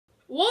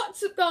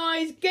What's up,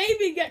 guys?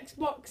 Gaming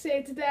Xbox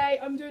here today.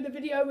 I'm doing a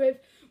video with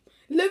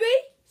Louis,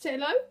 say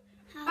hello,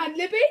 Hi. and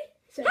Libby,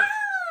 say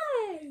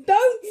Hi!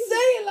 Don't say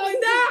it like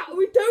that.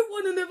 We don't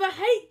want another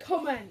hate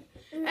comment.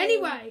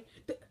 Anyway,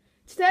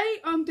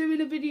 today I'm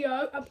doing a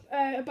video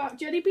about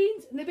jelly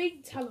beans. Libby,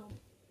 tell them.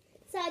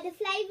 So the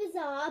flavours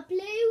are: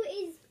 blue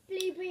is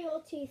blueberry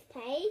or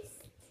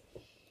toothpaste,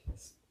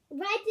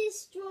 red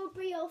is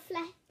strawberry or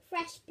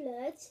fresh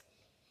blood,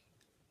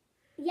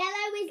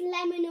 yellow is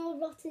lemon or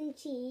rotten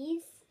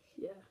cheese,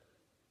 Yeah.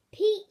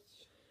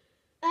 peach,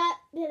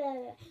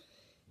 the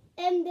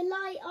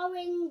light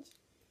orange,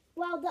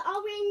 the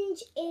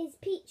orange is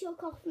peach or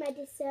cough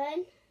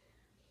medicine,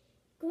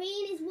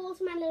 green is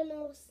watermelon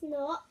or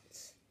snot,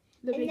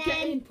 Libby, and get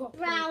in then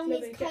properly. brown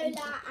Libby, is get in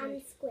cola properly.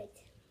 and squid.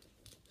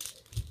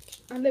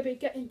 And Libby,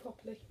 get in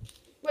properly.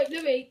 Wait,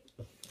 Libby,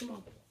 come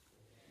on.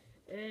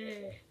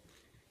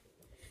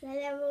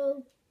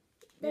 So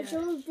there's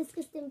all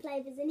disgusting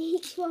flavours in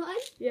each one.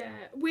 Yeah,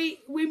 we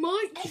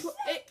might try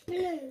it.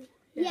 Blue.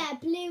 Yeah. Yeah,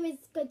 blue is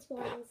good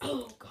ones.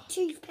 Oh God.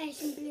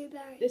 Toothpaste and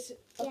blueberry. This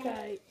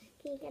okay.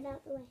 Can you get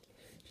out the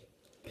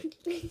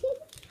way?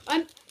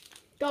 And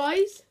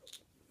guys,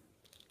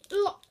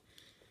 look,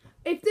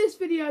 if this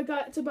video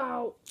gets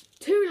about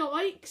 2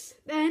 likes,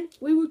 then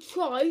we will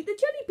try the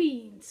jelly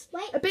beans.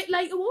 Wait. A bit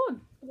later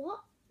on.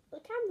 What? The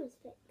camera's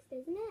fixed,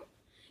 isn't it?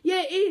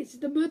 Yeah, it is.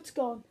 The mud's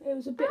gone. It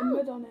was a bit of Oh.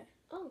 mud on it.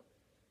 Oh.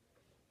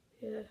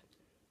 Yeah.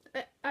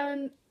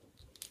 And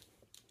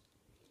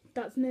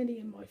that's nearly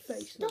in my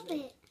face. Stop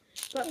Libby. it.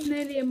 That's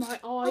nearly in my eye.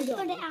 I'll though.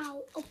 put it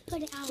out. I'll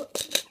put it out.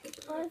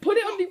 Put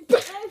it on the put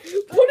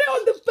it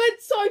on the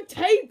bedside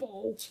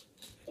table.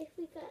 If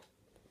we get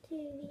 2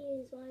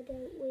 views, why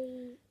don't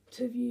we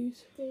 2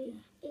 views. do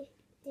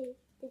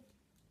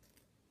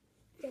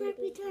Hope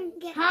we don't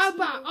get How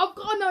about, I've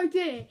got an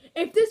idea.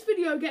 If this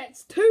video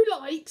gets 2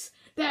 likes,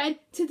 then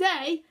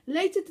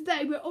later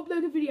today, we'll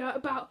upload a video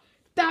about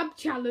dab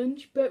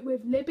challenge, but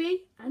with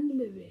Libby and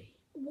Louis.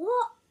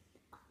 What?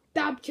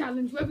 Dab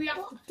challenge, where we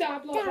have to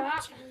dab like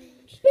that.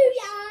 Challenge.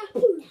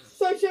 Booyah!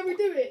 So shall we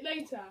do it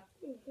later?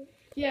 Mhm.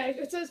 Yeah,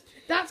 it says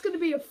that's going to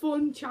be a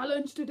fun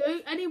challenge to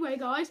do. Anyway,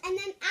 guys. And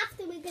then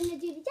after we're going to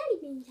do the jelly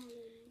bean challenge.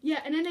 Yeah,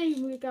 and then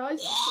anyway,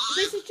 guys,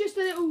 this is just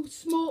a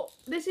small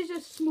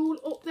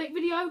update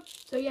video.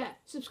 So yeah,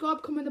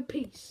 subscribe, comment, and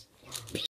peace.